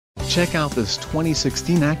Check out this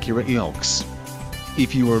 2016 Acura ILX.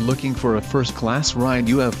 If you are looking for a first-class ride,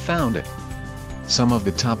 you have found it. Some of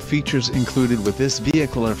the top features included with this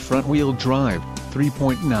vehicle are front-wheel drive,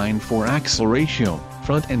 3.94 axle ratio,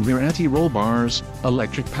 front and rear anti-roll bars,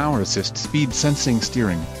 electric power assist speed sensing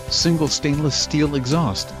steering, single stainless steel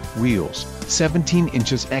exhaust, wheels, 17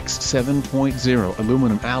 inches x 7.0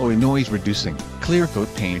 aluminum alloy noise reducing, clear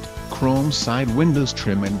coat paint, chrome side windows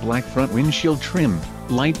trim and black front windshield trim,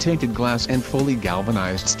 light tinted glass and fully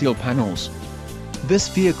galvanized steel panels. This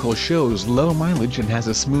vehicle shows low mileage and has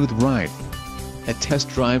a smooth ride. A test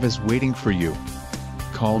drive is waiting for you.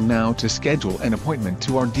 Call now to schedule an appointment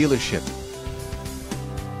to our dealership.